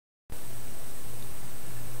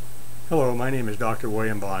Hello, my name is Dr.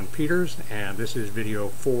 William Von Peters, and this is video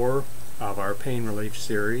 4 of our pain relief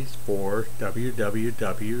series for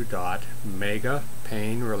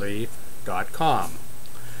www.megapainrelief.com.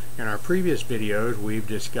 In our previous videos, we've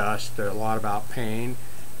discussed a lot about pain,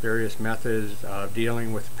 various methods of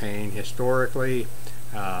dealing with pain historically,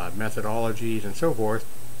 methodologies, and so forth.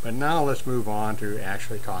 But now let's move on to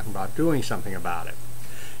actually talking about doing something about it.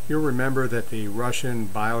 You'll remember that the Russian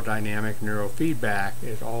biodynamic neurofeedback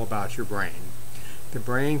is all about your brain. The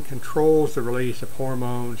brain controls the release of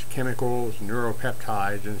hormones, chemicals,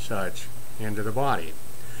 neuropeptides, and such into the body.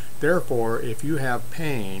 Therefore, if you have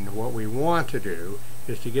pain, what we want to do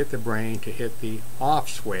is to get the brain to hit the off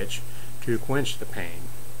switch to quench the pain.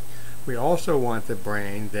 We also want the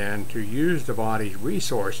brain then to use the body's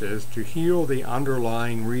resources to heal the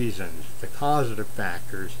underlying reasons, the causative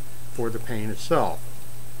factors for the pain itself.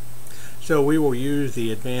 So we will use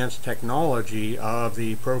the advanced technology of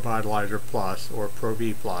the ProVitalizer Plus, or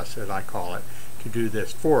ProV Plus as I call it, to do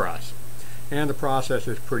this for us. And the process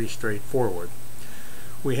is pretty straightforward.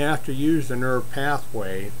 We have to use the nerve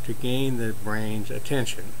pathway to gain the brain's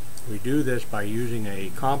attention. We do this by using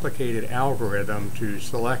a complicated algorithm to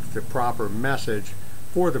select the proper message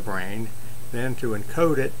for the brain, then to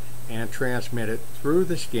encode it and transmit it through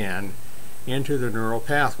the skin into the neural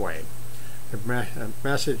pathway. The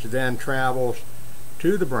message then travels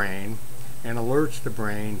to the brain and alerts the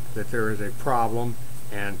brain that there is a problem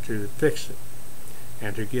and to fix it,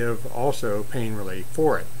 and to give also pain relief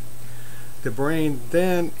for it. The brain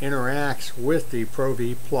then interacts with the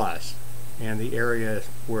ProV Plus and the area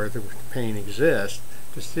where the pain exists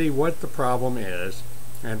to see what the problem is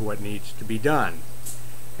and what needs to be done.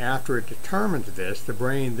 After it determines this, the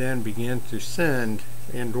brain then begins to send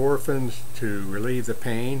endorphins to relieve the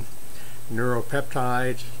pain,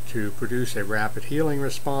 neuropeptides to produce a rapid healing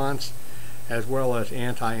response, as well as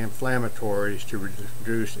anti-inflammatories to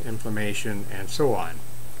reduce inflammation, and so on.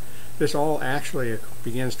 This all actually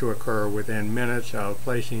begins to occur within minutes of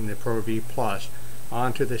placing the ProV Plus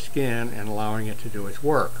onto the skin and allowing it to do its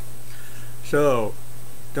work. So,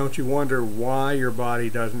 don't you wonder why your body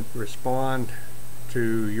doesn't respond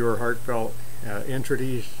to your heartfelt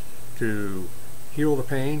entreaties to heal the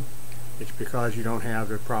pain? It's because you don't have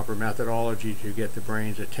the proper methodology to get the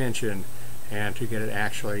brain's attention and to get it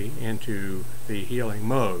actually into the healing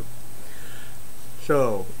mode.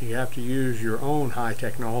 So you have to use your own high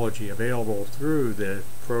technology available through the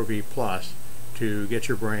ProV Plus to get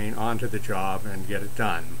your brain onto the job and get it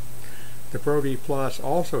done. The ProV Plus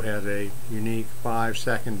also has a unique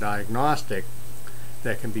 5-second diagnostic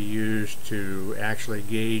that can be used to actually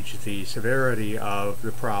gauge the severity of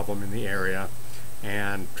the problem in the area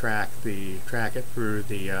and track it through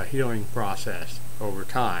the healing process over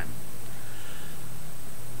time.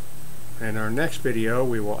 In our next video,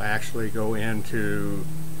 we will actually go into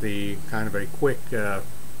the kind of a quick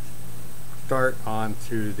start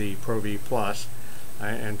onto the ProV Plus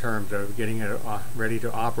in terms of getting it ready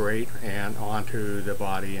to operate and onto the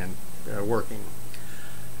body and working.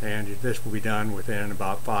 And this will be done within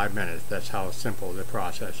about 5 minutes. That's how simple the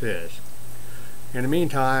process is. In the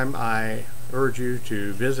meantime, I urge you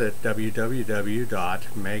to visit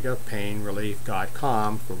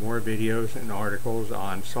www.megapainrelief.com for more videos and articles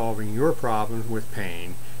on solving your problems with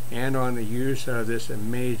pain and on the use of this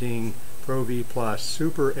amazing ProV Plus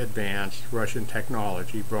super advanced Russian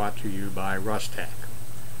technology brought to you by Rustech.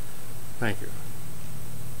 Thank you.